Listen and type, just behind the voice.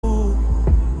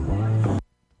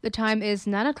The time is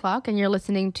 9 o'clock and you're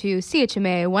listening to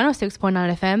CHMA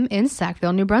 106.9 FM in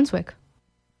Sackville, New Brunswick.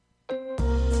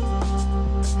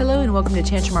 Hello and welcome to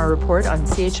Tantramar Report on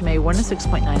CHMA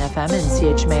 106.9 FM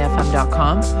and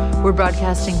CHMAFM.com. We're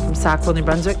broadcasting from Sackville, New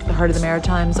Brunswick, the heart of the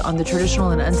Maritimes, on the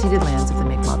traditional and unceded lands of the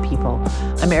Mi'kmaq people.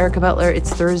 I'm Erica Butler. It's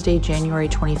Thursday, January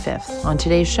 25th. On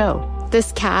today's show,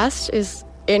 this cast is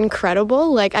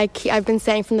incredible. I've been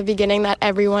saying from the beginning that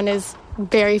everyone is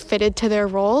very fitted to their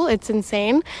role. It's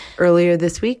insane. Earlier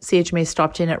this week, CHMA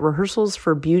stopped in at rehearsals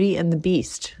for Beauty and the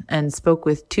Beast and spoke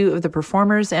with two of the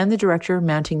performers and the director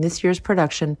mounting this year's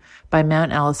production by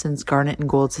Mount Allison's Garnet and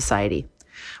Gold Society.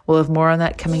 We'll have more on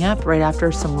that coming up right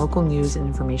after some local news and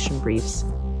information briefs.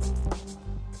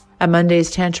 At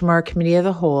Monday's Tantramar Committee of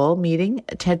the Whole meeting,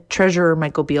 Treasurer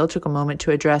Michael Beale took a moment to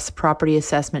address property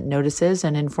assessment notices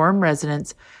and inform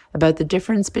residents about the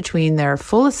difference between their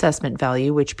full assessment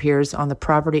value, which appears on the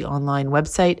Property Online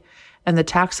website, and the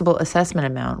taxable assessment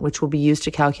amount, which will be used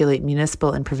to calculate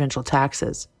municipal and provincial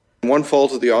taxes. One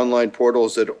fault of the online portal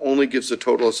is that it only gives the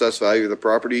total assessed value of the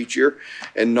property each year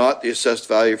and not the assessed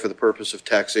value for the purpose of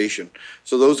taxation.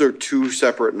 So those are two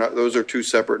separate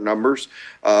numbers.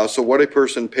 So what a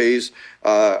person pays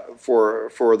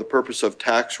for the purpose of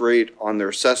tax rate on their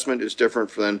assessment is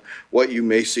different than what you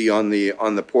may see on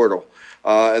the portal.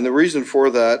 And the reason for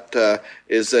that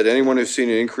is that anyone who's seen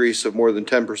an increase of more than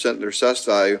 10% in their assessed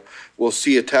value will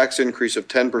see a tax increase of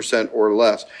 10% or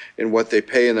less in what they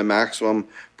pay in the maximum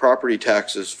property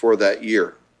taxes for that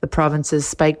year. The province's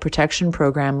spike protection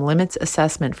program limits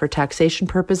assessment for taxation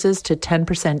purposes to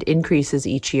 10% increases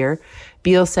each year.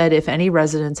 Beale said if any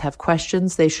residents have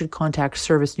questions, they should contact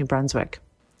Service New Brunswick.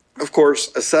 Of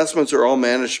course, assessments are all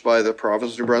managed by the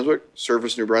province of New Brunswick,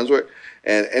 Service New Brunswick,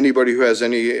 and anybody who has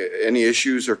any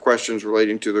issues or questions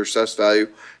relating to their assessed value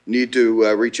need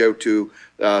to reach out to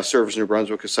Service New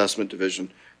Brunswick Assessment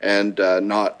Division and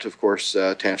not, of course,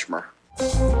 Tantramar.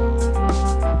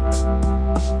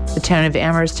 The town of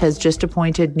Amherst has just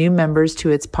appointed new members to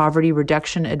its Poverty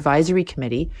Reduction Advisory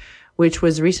Committee, which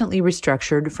was recently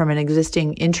restructured from an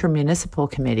existing intermunicipal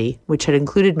committee, which had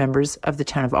included members of the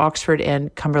town of Oxford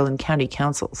and Cumberland County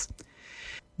councils.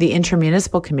 The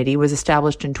intermunicipal committee was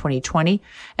established in 2020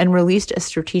 and released a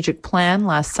strategic plan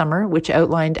last summer, which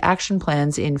outlined action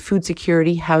plans in food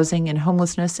security, housing and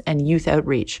homelessness, and youth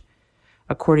outreach.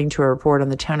 According to a report on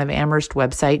the Town of Amherst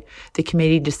website, the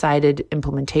committee decided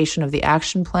implementation of the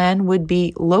action plan would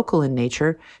be local in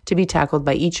nature, to be tackled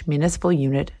by each municipal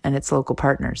unit and its local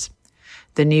partners.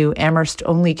 The new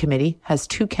Amherst-only committee has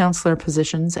 2 councillor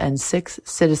positions and 6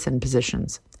 citizen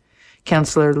positions.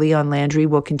 Councillor Leon Landry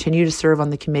will continue to serve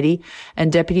on the committee,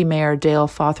 and Deputy Mayor Dale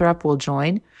Fothrop will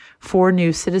join. 4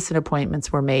 new citizen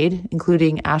appointments were made,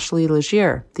 including Ashley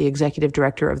Legier, the Executive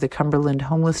Director of the Cumberland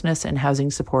Homelessness and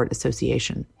Housing Support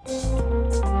Association.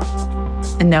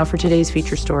 And now for today's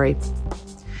feature story.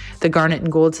 The Garnet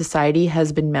and Gold Society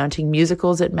has been mounting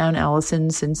musicals at Mount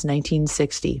Allison since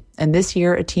 1960, and this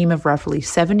year a team of roughly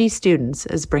 70 students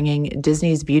is bringing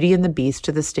Disney's Beauty and the Beast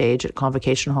to the stage at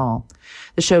Convocation Hall.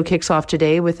 The show kicks off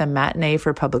today with a matinee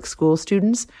for public school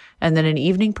students and then an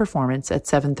evening performance at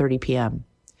 7:30 p.m.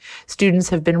 Students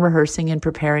have been rehearsing and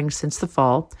preparing since the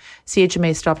fall.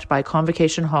 CHMA stopped by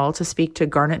Convocation Hall to speak to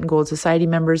Garnet and Gold Society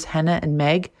members Henna and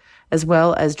Meg, as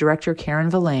well as director Karen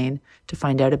Villain, to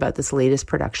find out about this latest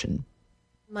production.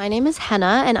 My name is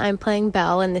Henna, and I'm playing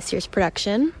Belle in this year's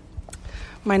production.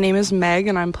 My name is Meg,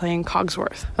 and I'm playing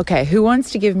Cogsworth. Okay, who wants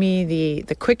to give me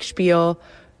the quick spiel?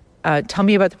 Tell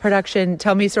me about the production.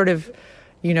 Tell me sort of,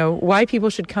 why people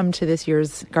should come to this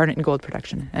year's Garnet and Gold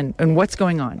production and what's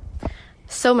going on.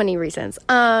 So many reasons.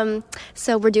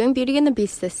 So we're doing Beauty and the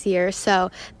Beast this year.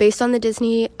 So based on the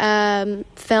Disney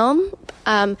film,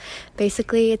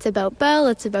 basically it's about Belle,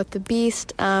 it's about the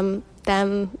Beast,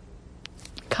 them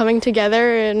coming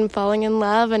together and falling in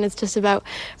love, and it's just about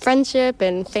friendship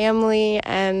and family,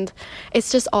 and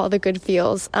it's just all the good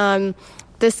feels.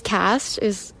 This cast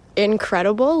is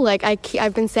incredible.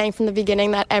 I've been saying from the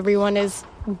beginning that everyone is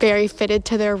very fitted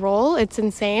to their role. It's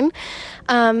insane.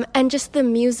 And just the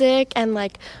music and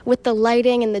with the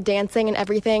lighting and the dancing and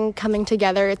everything coming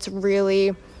together, it's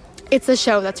a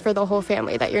show that's for the whole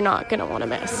family that you're not going to want to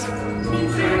miss.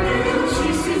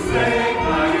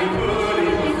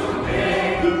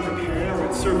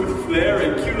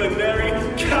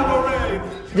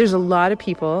 There's a lot of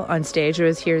people on stage. I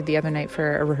was here the other night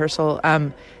for a rehearsal.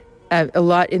 A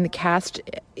lot in the cast.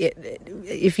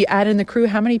 If you add in the crew,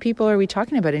 how many people are we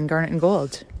talking about in Garnet and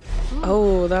Gold?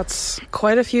 Oh, that's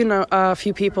quite a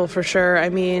few people for sure. I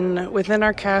mean, within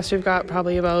our cast, we've got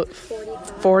probably about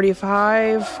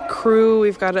 45 crew.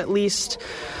 We've got at least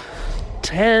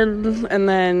 10, and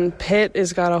then Pitt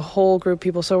has got a whole group of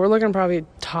people, so we're looking probably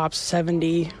top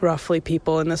 70 roughly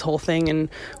people in this whole thing, and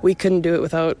we couldn't do it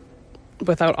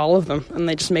without all of them, and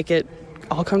they just make it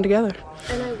all come together.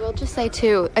 And I will just say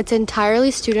too, it's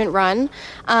entirely student run.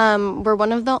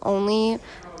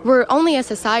 We're only a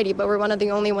society, but we're one of the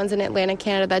only ones in Atlantic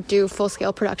Canada that do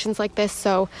full-scale productions like this.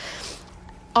 So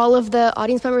all of the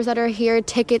audience members that are here,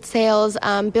 ticket sales,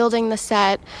 building the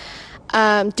set,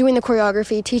 doing the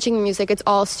choreography, teaching the music, it's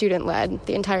all student-led,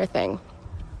 the entire thing.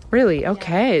 Really?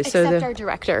 Okay. Yeah. Except our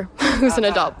director, who's an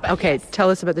adult. Okay, tell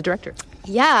us about the director.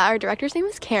 Yeah, our director's name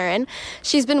is Karen.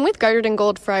 She's been with Garnet and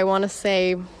Gold for, I want to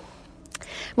say...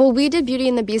 Well, we did Beauty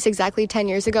and the Beast exactly 10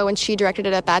 years ago, and she directed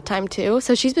it at that time, too.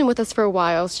 So she's been with us for a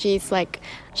while. She's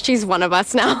one of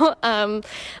us now.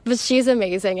 But she's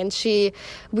amazing. And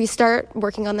we start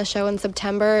working on the show in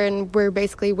September, and we're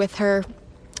basically with her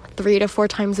 3 to 4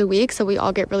 times a week. So we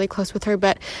all get really close with her.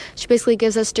 But she basically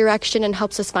gives us direction and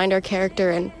helps us find our character.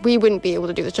 And we wouldn't be able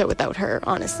to do the show without her,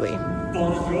 honestly.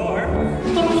 Bonjour.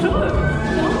 Bonjour.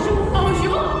 Bonjour.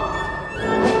 Bonjour.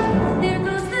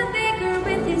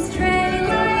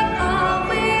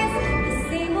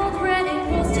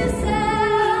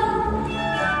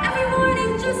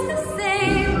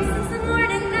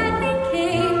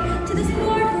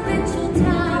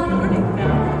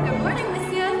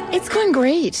 It's going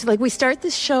great. We start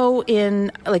this show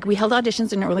we held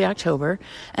auditions in early October,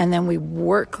 and then we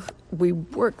work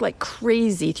like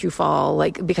crazy through fall,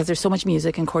 because there's so much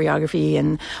music and choreography,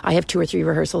 and I have 2 or 3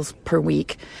 rehearsals per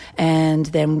week, and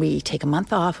then we take a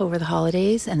month off over the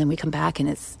holidays, and then we come back, and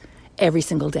it's every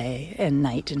single day and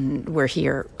night, and we're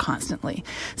here constantly.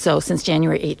 So since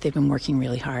January 8th, they've been working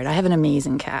really hard. I have an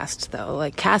amazing cast, though.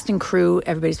 Cast and crew,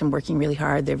 everybody's been working really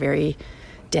hard. They're very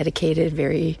dedicated,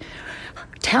 very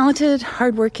talented,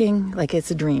 hardworking.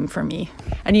 It's a dream for me.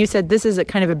 And you said this is a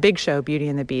kind of a big show, Beauty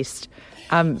and the Beast.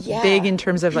 Yeah. Big in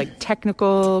terms of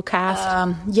technical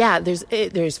cast.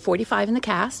 There's 45 in the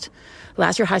cast.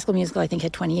 Last year, High School Musical, I think,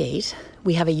 had 28.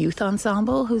 We have a youth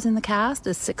ensemble who's in the cast,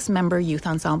 a 6-member youth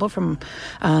ensemble from.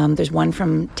 There's 1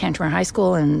 from Tantramar High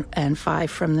School and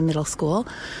 5 from the middle school.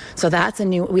 So that's a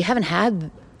new. We haven't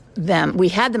had them. We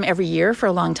had them every year for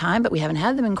a long time, but we haven't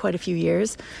had them in quite a few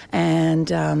years. And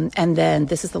then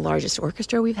this is the largest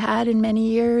orchestra we've had in many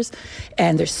years.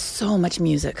 And there's so much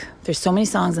music. There's so many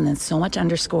songs and then so much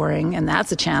underscoring, and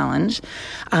that's a challenge.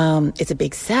 It's a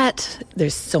big set.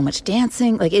 There's so much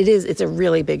dancing. It's a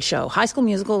really big show. High School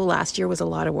Musical last year was a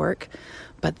lot of work,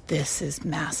 but this is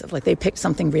massive. They picked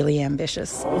something really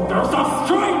ambitious. There's a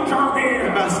stranger here!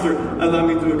 Master, allow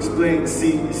me to explain.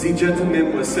 The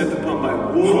gentleman was set upon by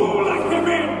wolves. Who let him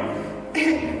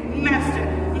in? Master,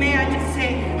 may I just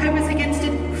say, I was against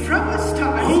it from the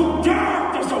start. Who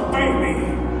dared disobey me?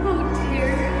 Oh,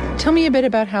 dear. Tell me a bit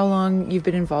about how long you've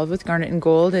been involved with Garnet and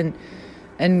Gold and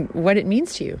what it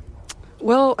means to you.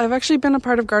 Well, I've actually been a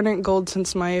part of Garnet and Gold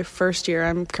since my first year.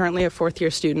 I'm currently a 4th-year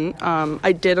student.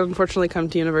 I did unfortunately come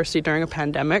to university during a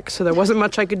pandemic, so there wasn't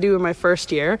much I could do in my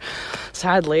first year.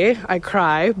 Sadly, I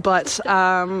cry. But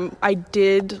I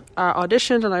did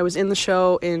audition, and I was in the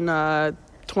show in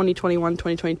 2021,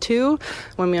 2022,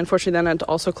 when we unfortunately then had to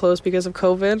also close because of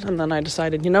COVID. And then I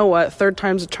decided, you know what, 3rd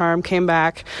time's a charm, came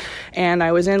back, and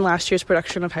I was in last year's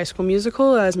production of High School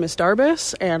Musical as Miss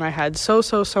Darbus, and I had so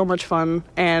much fun.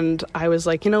 And I was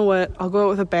like, you know what, I'll go out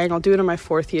with a bang. I'll do it in my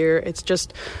 4th year. It's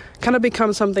just kind of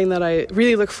become something that I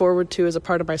really look forward to as a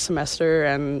part of my semester,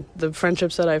 and the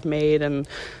friendships that I've made and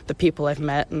the people I've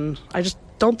met. And I just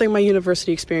don't think my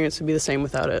university experience would be the same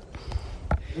without it.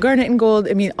 Garnet and Gold,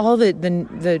 all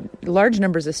the large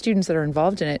numbers of students that are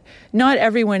involved in it, not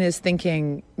everyone is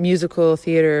thinking musical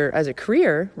theater as a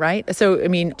career, right? So,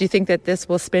 do you think that this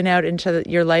will spin out into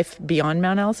your life beyond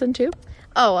Mount Allison too?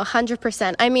 Oh,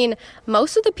 100%.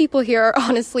 Most of the people here are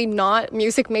honestly not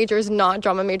music majors, not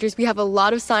drama majors. We have a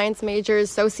lot of science majors,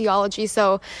 sociology.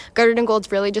 So Garnet and Gold's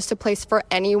really just a place for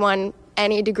anyone,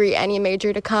 any degree, any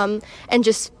major to come and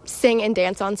just sing and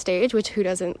dance on stage, which who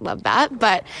doesn't love that?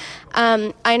 But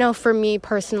I know for me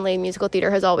personally, musical theater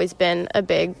has always been a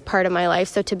big part of my life.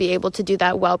 So to be able to do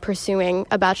that while pursuing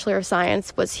a Bachelor of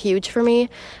Science was huge for me,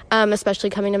 especially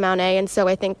coming to Mount A. And so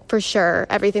I think for sure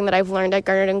everything that I've learned at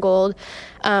Garnet and Gold,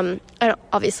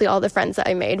 obviously all the friends that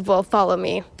I made will follow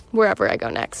me wherever I go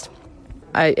next.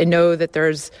 I know that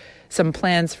there's some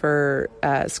plans for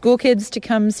school kids to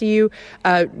come see you.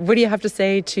 What do you have to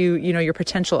say to your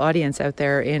potential audience out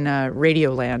there in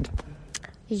Radio Land?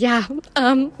 Yeah,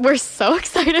 we're so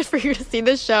excited for you to see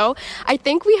this show. I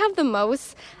think we have the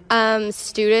most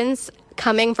students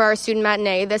coming for our student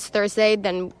matinee this Thursday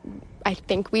than I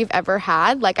think we've ever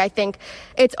had. I think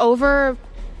it's over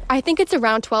I think it's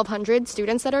around 1,200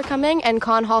 students that are coming, and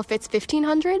Con Hall fits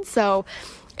 1,500, so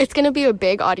it's going to be a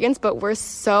big audience, but we're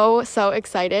so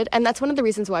excited. And that's one of the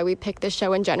reasons why we picked this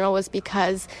show in general, was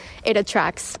because it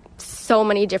attracts so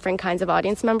many different kinds of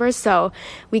audience members. So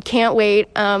we can't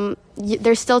wait.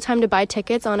 There's still time to buy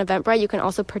tickets on Eventbrite. You can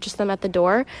also purchase them at the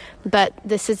door. But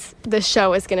the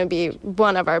show is going to be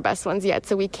one of our best ones yet.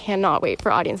 So we cannot wait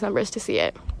for audience members to see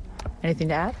it. Anything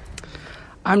to add?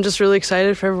 I'm just really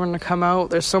excited for everyone to come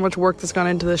out. There's so much work that's gone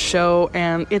into this show,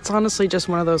 and it's honestly just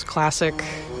one of those classic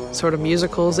sort of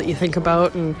musicals that you think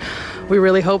about, and we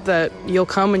really hope that you'll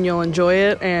come and you'll enjoy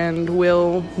it, and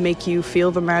we'll make you feel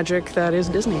the magic that is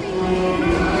Disney.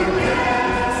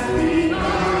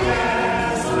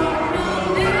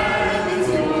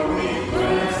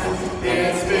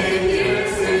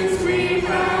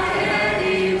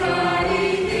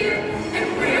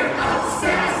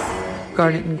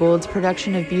 Garnet and Gold's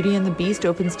production of Beauty and the Beast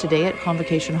opens today at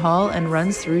Convocation Hall and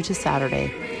runs through to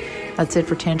Saturday. That's it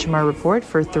for Tantramar Report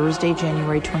for Thursday,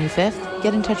 January 25th.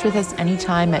 Get in touch with us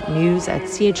anytime at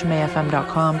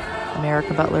news@chmafm.com. I'm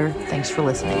Erica Butler. Thanks for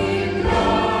listening.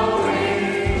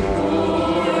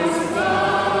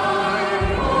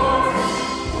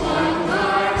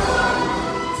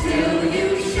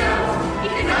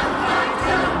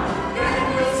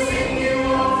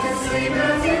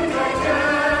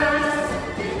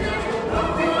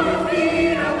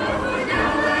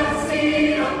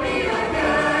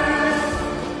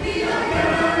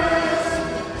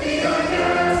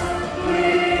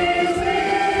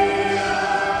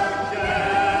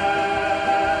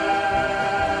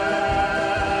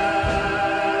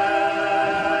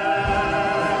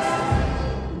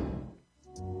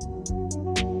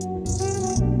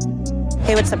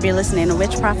 Hey, what's up? You're listening to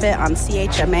Witch Prophet on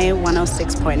CHMA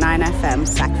 106.9 FM,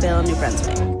 Sackville, New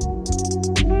Brunswick.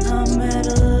 I'm at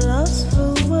a loss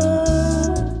for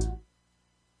words.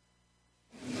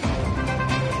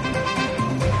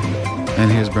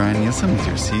 And here's Brian Nielsen with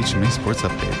your CHMA Sports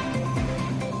Update.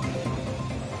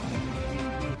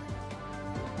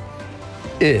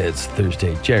 It's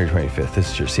Thursday, January 25th.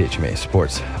 This is your CHMA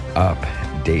Sports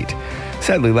Update.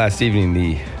 Sadly, last evening,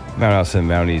 the Mount Allison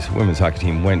Mounties women's hockey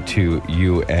team went to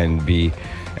UNB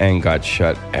and got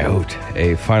shut out.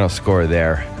 A final score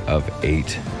there of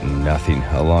 8-0.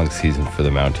 A long season for the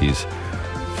Mounties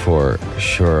for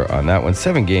sure on that one.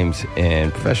 7 games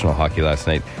in professional hockey last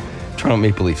night. Toronto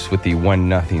Maple Leafs with the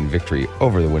 1-0 victory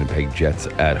over the Winnipeg Jets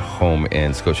at home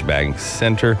in Scotiabank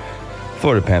Centre.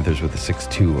 Florida Panthers with a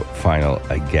 6-2 final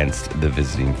against the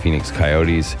visiting Phoenix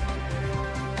Coyotes.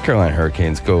 Carolina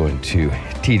Hurricanes go into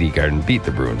TD Garden, beat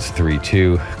the Bruins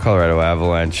 3-2. Colorado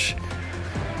Avalanche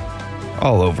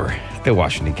all over the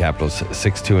Washington Capitals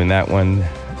 6-2 in that one.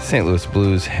 St. Louis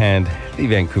Blues hand the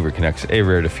Vancouver Canucks a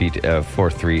rare defeat of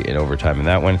 4-3 in overtime in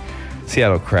that one.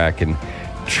 Seattle Kraken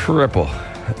triple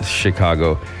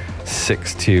Chicago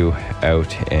 6-2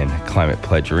 out in Climate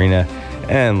Pledge Arena.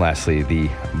 And lastly, the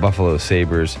Buffalo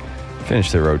Sabres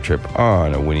finished their road trip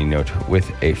on a winning note with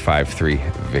a 5-3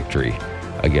 victory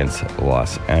against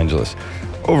Los Angeles.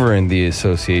 Over in the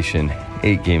association,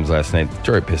 8 games last night.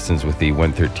 Detroit Pistons with the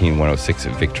 113-106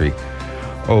 victory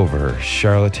over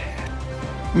Charlotte.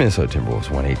 Minnesota Timberwolves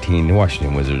 118.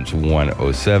 Washington Wizards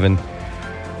 107.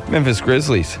 Memphis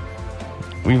Grizzlies,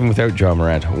 even without John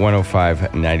Morant,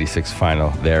 105-96 final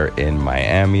there in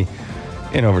Miami.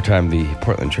 In overtime, the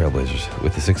Portland Trailblazers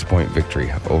with a 6-point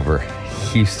victory over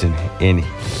Houston in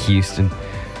Houston.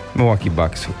 Milwaukee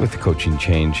Bucks with the coaching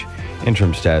change.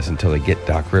 Interim status until they get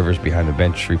Doc Rivers behind the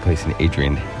bench, replacing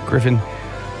Adrian Griffin.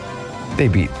 They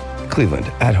beat Cleveland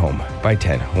at home by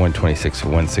 10,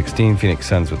 126-116. Phoenix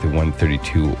Suns with a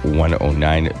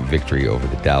 132-109 victory over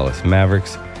the Dallas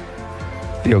Mavericks.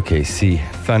 The OKC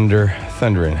Thunder,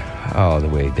 thundering all the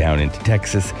way down into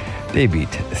Texas. They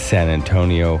beat San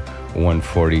Antonio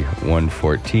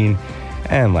 140-114.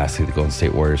 And lastly, the Golden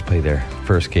State Warriors play their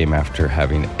first game after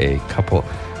having a couple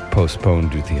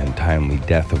postponed due to the untimely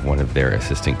death of one of their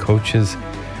assistant coaches.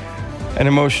 An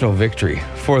emotional victory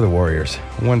for the Warriors,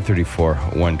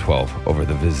 134-112 over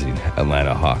the visiting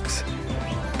Atlanta Hawks.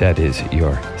 That is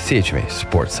your CHMA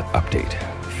Sports Update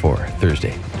for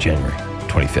Thursday, January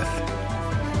 25th.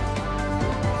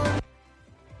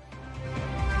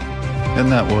 And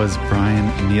that was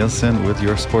Brian Nielsen with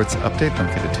your sports update. Don't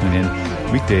forget to tune in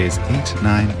weekdays 8,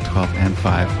 9, 12, and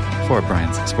 5 for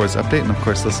Brian's sports update. And of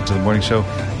course, listen to the morning show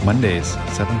Mondays,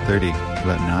 7:30 to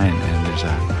about 9. And there's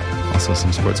also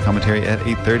some sports commentary at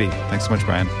 8:30. Thanks so much,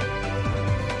 Brian.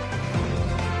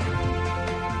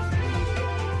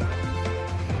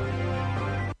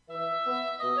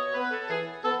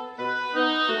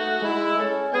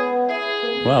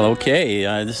 Well, okay.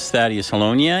 This is Thaddeus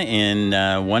Halonia in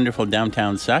wonderful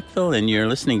downtown Sackville, and you're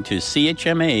listening to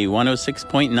CHMA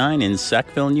 106.9 in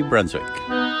Sackville, New Brunswick.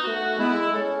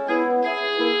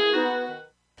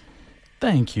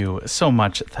 Thank you so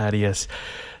much, Thaddeus.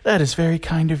 That is very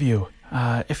kind of you.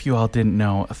 If you all didn't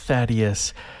know,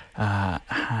 Thaddeus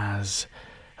has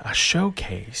a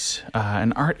showcase,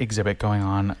 an art exhibit going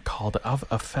on called Of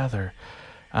a Feather.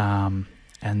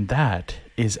 And that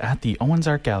is at the Owens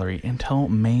Art Gallery until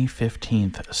May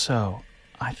 15th. So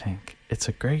I think it's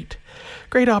a great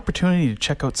opportunity to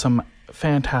check out some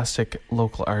fantastic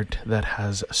local art that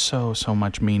has so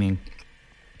much meaning.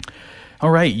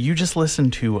 All right, you just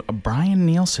listened to Brian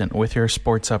Nielsen with your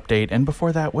sports update, and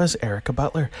before that was Erica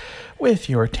Butler with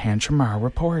your Tantramar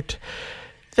report.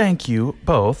 Thank you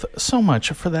both so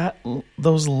much for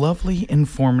those lovely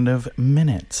informative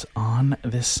minutes on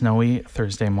this snowy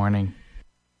Thursday morning.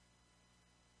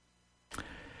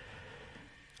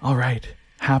 All right,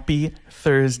 happy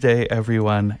Thursday,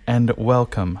 everyone, and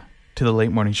welcome to the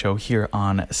Late Morning Show here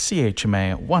on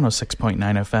CHMA 106.9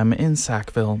 FM in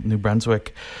Sackville, New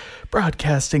Brunswick,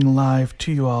 broadcasting live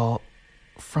to you all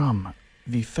from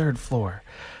the third floor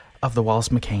of the Wallace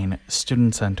McCain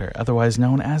Student Center, otherwise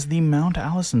known as the Mount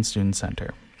Allison Student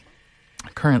Center.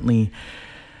 Currently,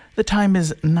 the time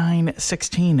is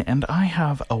 9:16, and I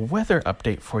have a weather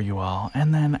update for you all,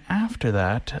 and then after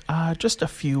that, just a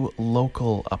few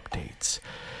local updates.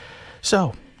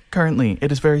 So, currently, it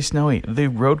is very snowy. The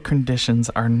road conditions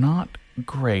are not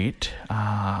great.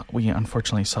 We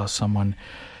unfortunately saw someone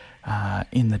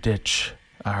in the ditch,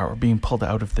 or being pulled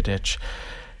out of the ditch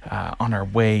on our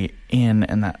way in,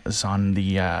 and that was on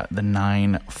the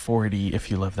 940.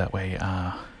 If you live that way,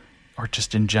 or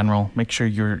just in general, make sure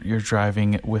you're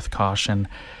driving with caution.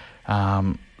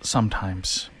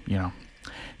 Sometimes, you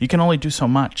can only do so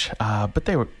much, but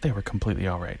they were completely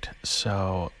all right.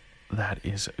 So that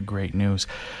is great news.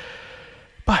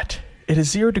 But it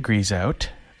is 0 degrees out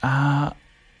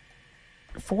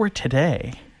for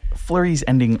today. Flurries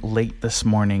ending late this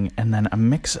morning, and then a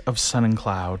mix of sun and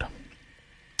cloud.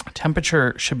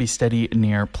 Temperature should be steady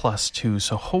near +2,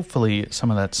 so hopefully some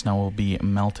of that snow will be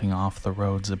melting off the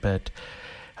roads a bit.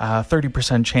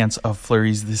 30% chance of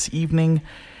flurries this evening,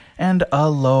 and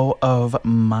a low of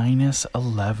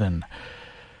 -11.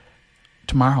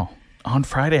 Tomorrow, on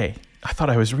Friday, I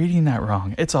thought I was reading that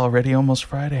wrong. It's already almost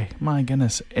Friday. My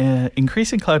goodness.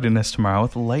 Increasing cloudiness tomorrow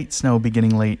with light snow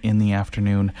beginning late in the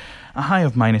afternoon. A high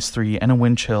of -3 and a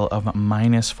wind chill of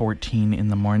 -14 in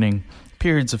the morning.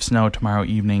 Periods of snow tomorrow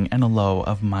evening and a low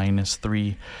of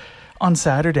 -3. On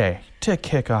Saturday, to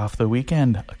kick off the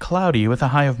weekend, cloudy with a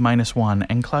high of -1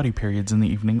 and cloudy periods in the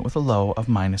evening with a low of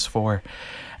 -4.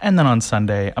 And then on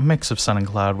Sunday, a mix of sun and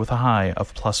cloud with a high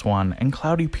of +1 and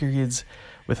cloudy periods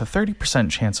with a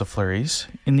 30% chance of flurries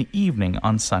in the evening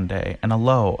on Sunday and a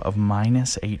low of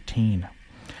 -18.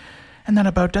 And that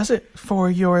about does it for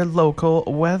your local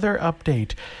weather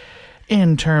update.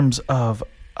 In terms of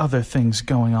other things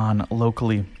going on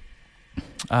locally,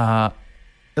 it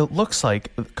looks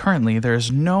like currently there's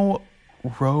no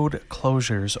road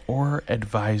closures or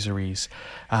advisories,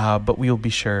 but we'll be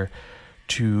sure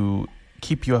to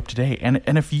keep you up to date.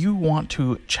 And if you want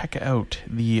to check out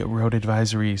the road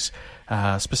advisories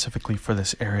specifically for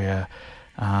this area,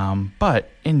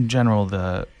 but in general,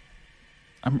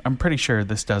 I'm pretty sure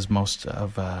this does most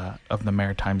of the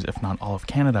Maritimes, if not all of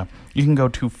Canada. You can go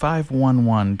to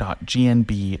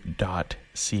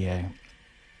 511.gnb.ca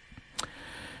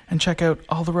and check out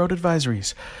all the road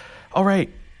advisories. All right.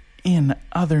 In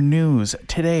other news,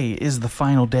 today is the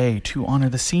final day to honor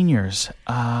the seniors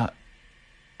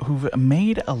who've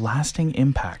made a lasting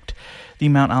impact. The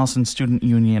Mount Allison Student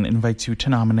Union invites you to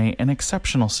nominate an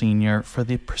exceptional senior for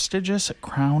the prestigious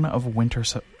Crown of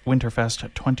Winterfest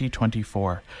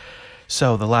 2024.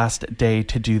 So the last day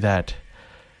to do that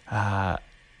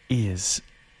is,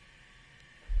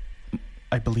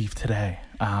 I believe, today.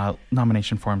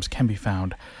 Nomination forms can be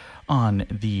found on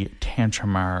the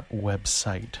Tantramar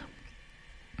website.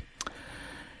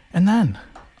 And then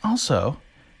also,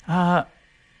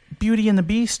 Beauty and the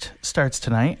Beast starts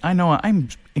tonight. I know I'm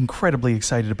incredibly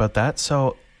excited about that.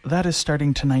 So that is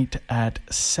starting tonight at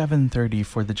 7:30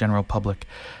 for the general public.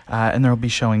 And there will be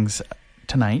showings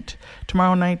tonight,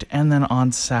 tomorrow night, and then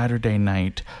on Saturday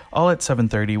night, all at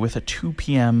 7:30 with a 2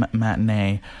 p.m.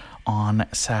 matinee on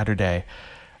Saturday.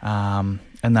 And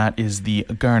that is the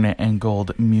Garnet and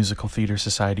Gold Musical Theater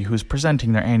Society, who's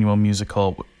presenting their annual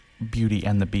musical Beauty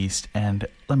and the Beast. And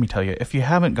let me tell you, if you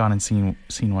haven't gone and seen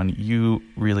one, you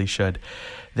really should.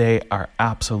 They are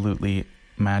absolutely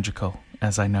magical,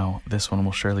 as I know this one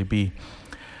will surely be.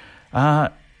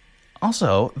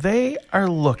 Also, they are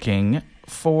looking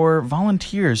for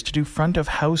volunteers to do front of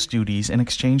house duties in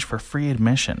exchange for free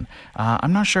admission.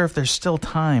 I'm not sure if there's still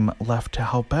time left to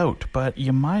help out, but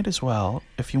you might as well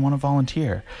if you want to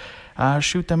volunteer.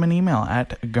 Shoot them an email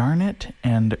at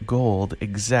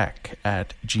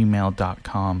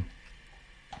garnetandgoldexec@gmail.com.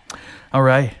 All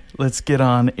right, let's get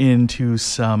on into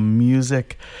some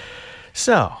music.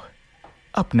 So,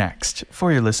 up next,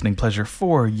 for your listening pleasure,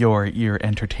 for your ear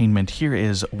entertainment, here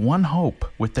is One Hope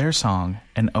with their song,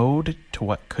 An Ode to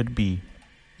What Could Be.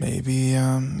 Maybe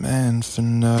I'm meant for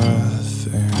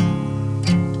nothing,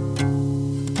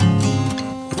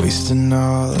 wasting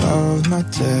all of my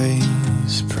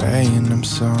days praying I'm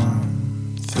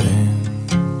something,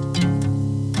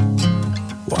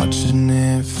 watching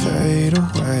it fade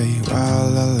away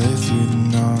while I live through the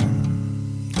numbness.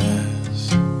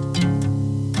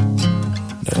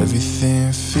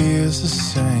 Everything feels the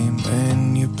same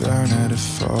when you burn out of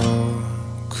focus.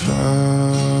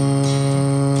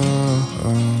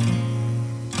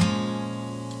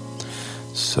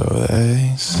 So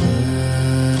they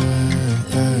say,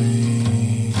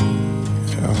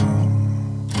 oh.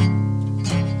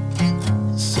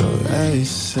 So they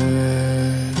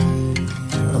say,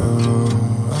 oh,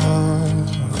 oh,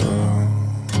 oh,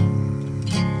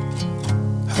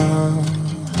 oh.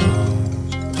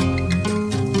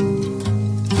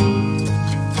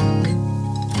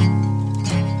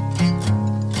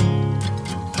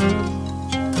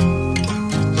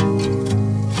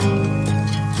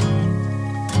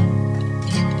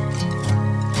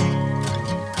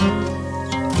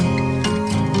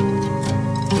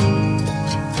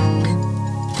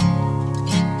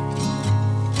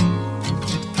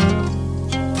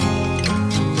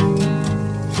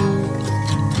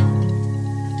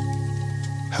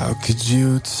 Could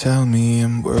you tell me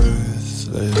I'm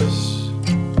worthless?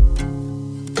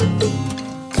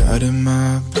 Guiding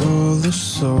my bullish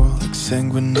soul,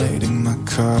 exsanguinating my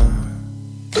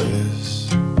carcass.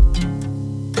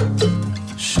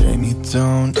 Shame you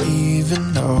don't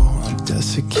even know I'm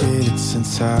desiccated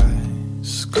since high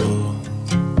school.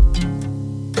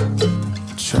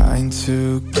 Trying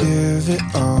to give it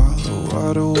all, oh,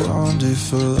 what a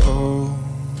wonderful ode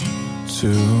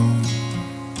to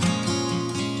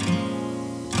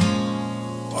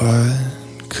what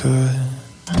could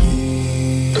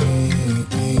be.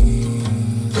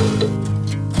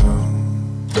 Oh,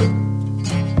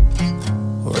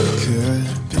 what could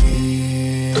be.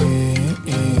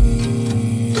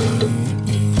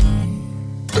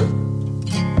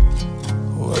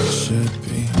 What should be.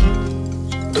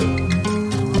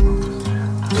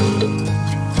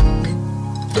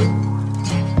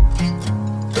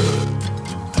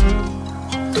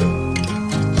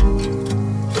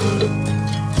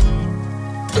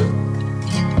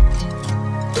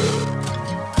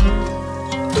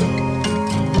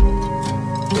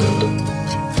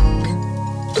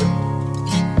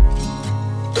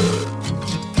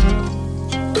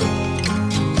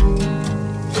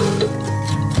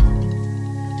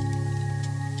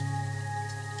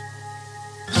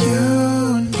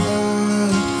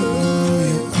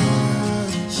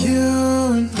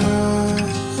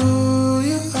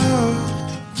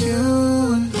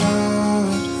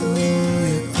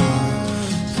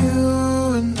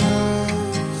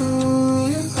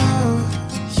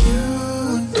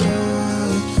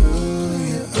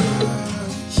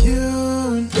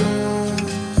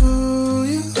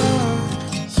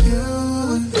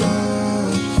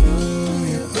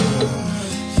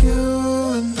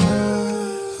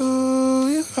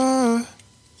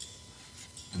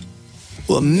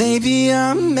 Well, maybe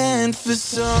I'm meant for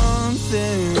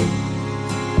something.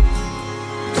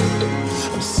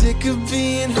 I'm sick of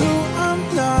being who I'm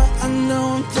not. I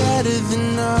know I'm better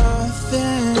than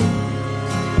nothing.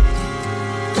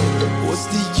 What's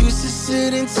the use of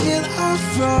sitting till I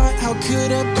rot? How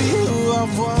could I be who I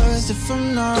was if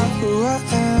I'm not who I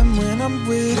am when I'm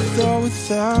with or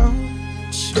without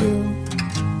you?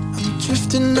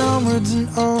 Drifting onwards and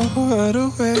what a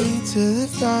way to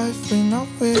live life when I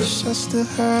wish I still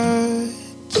had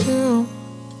you.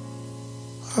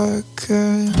 What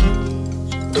could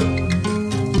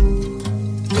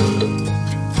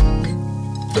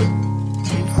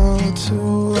and all to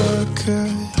what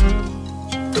could.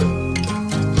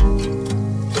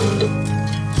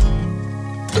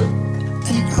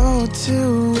 And all to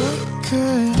what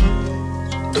could.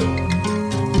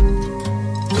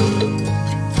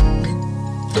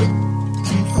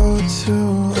 To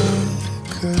what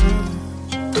could.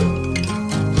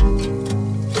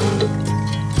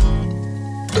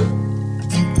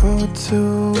 And oh, to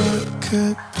what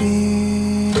could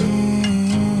be.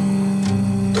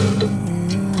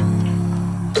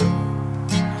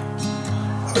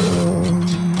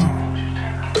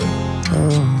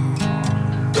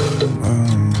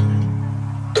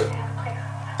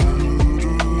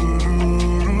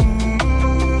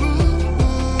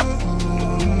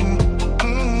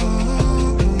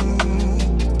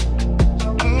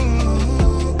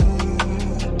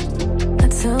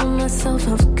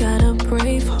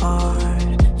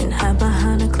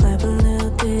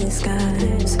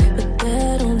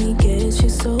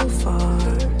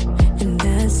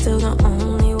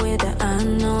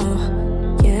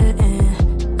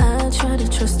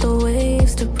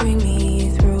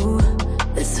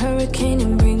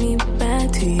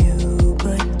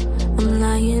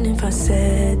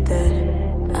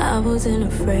 wasn't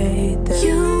afraid that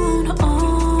you won't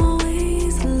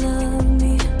always love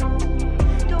me.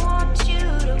 Don't want you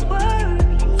to worry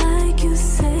like you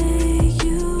say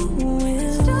you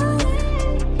will.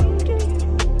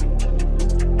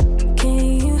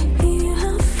 Can you hear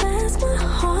how fast my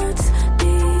heart's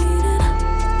beating?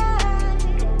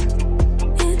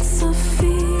 It's a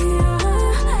fear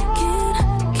I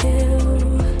can't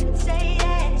kill. Say it.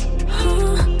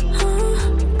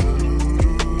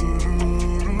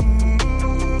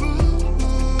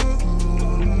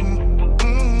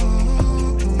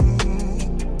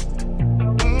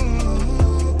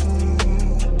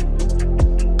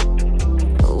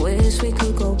 Wish we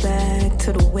could go back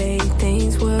to the way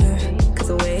things were. Cause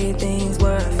the way things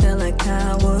were, I feel like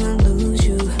I would lose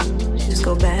you. Just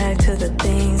go back to the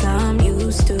things I'm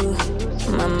used to.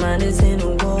 My mind is in a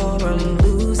war I'm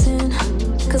losing.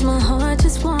 Cause my heart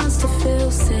just wants to feel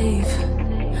safe.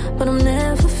 But I'm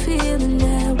never feeling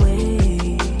that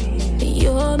way.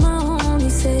 You're my only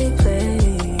safe place.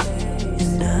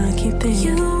 And I keep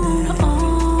thinking you won't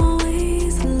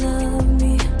always love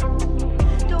me.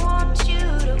 Don't want you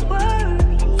to worry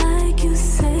like you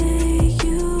say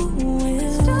you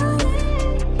will.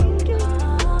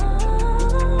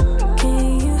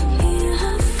 Can you hear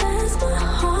how fast my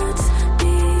heart's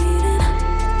beating?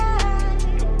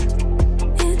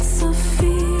 It's a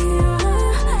fear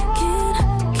I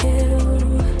can't kill.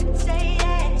 Say it.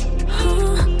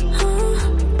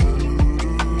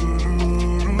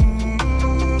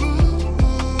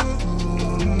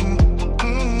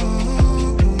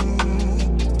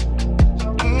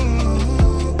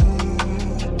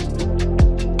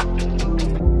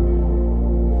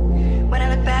 When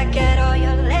I look back at all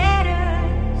your letters,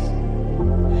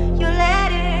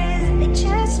 they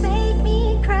just make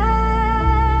me cry.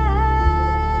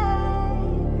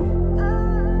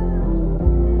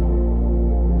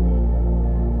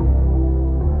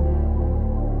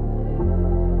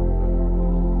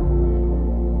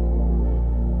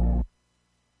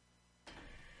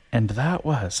 And that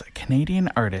was Canadian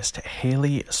artist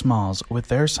Hayley Smalls with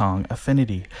their song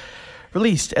Affinity,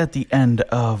 released at the end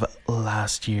of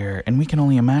last year. And we can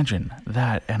only imagine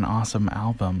that an awesome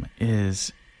album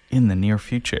is in the near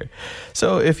future.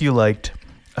 So if you liked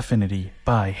Affinity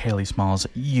by Hayley Smalls,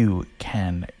 you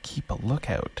can keep a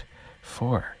lookout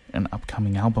for an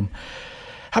upcoming album.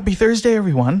 Happy Thursday,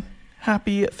 everyone.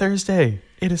 Happy Thursday.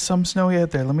 It is some snowy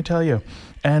out there, let me tell you.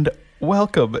 And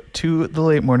welcome to the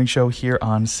Late Morning Show here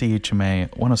on CHMA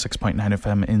 106.9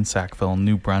 FM in Sackville,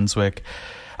 New Brunswick.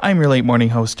 I'm your late morning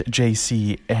host,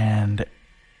 JC, and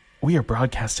we are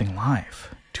broadcasting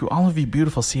live to all of you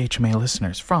beautiful CHMA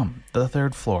listeners from the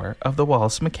third floor of the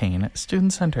Wallace McCain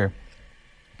Student Center.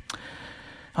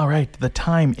 All right, the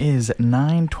time is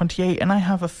 9:28, and I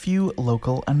have a few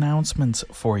local announcements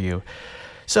for you.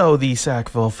 So, the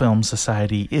Sackville Film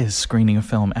Society is screening a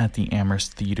film at the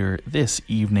Amherst Theatre this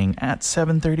evening at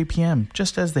 7:30 p.m.,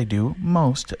 just as they do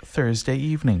most Thursday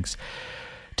evenings.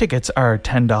 Tickets are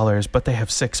 $10, but they have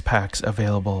 6-packs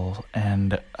available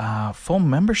and full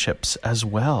memberships as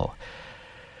well.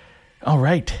 All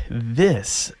right,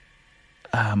 this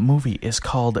movie is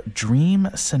called Dream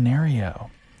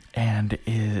Scenario, and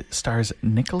it stars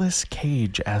Nicolas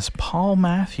Cage as Paul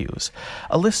Matthews,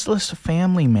 a listless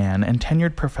family man and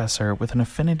tenured professor with an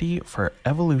affinity for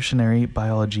evolutionary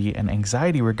biology and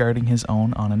anxiety regarding his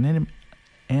own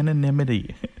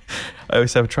anonymity. I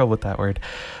always have trouble with that word.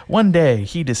 One day,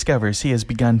 he discovers he has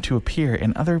begun to appear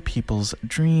in other people's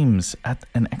dreams at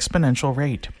an exponential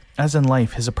rate. As in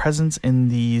life, his presence in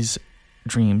these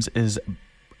dreams is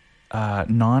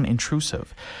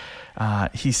non-intrusive.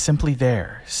 He's simply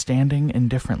there, standing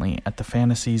indifferently at the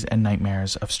fantasies and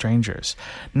nightmares of strangers.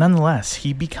 Nonetheless,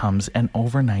 he becomes an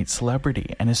overnight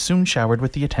celebrity and is soon showered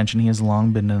with the attention he has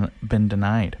long been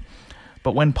denied.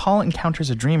 But when Paul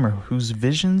encounters a dreamer whose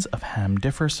visions of him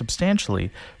differ substantially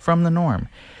from the norm,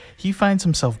 he finds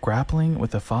himself grappling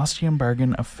with the Faustian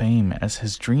bargain of fame as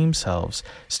his dream selves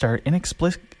start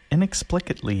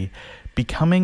inexplicably becoming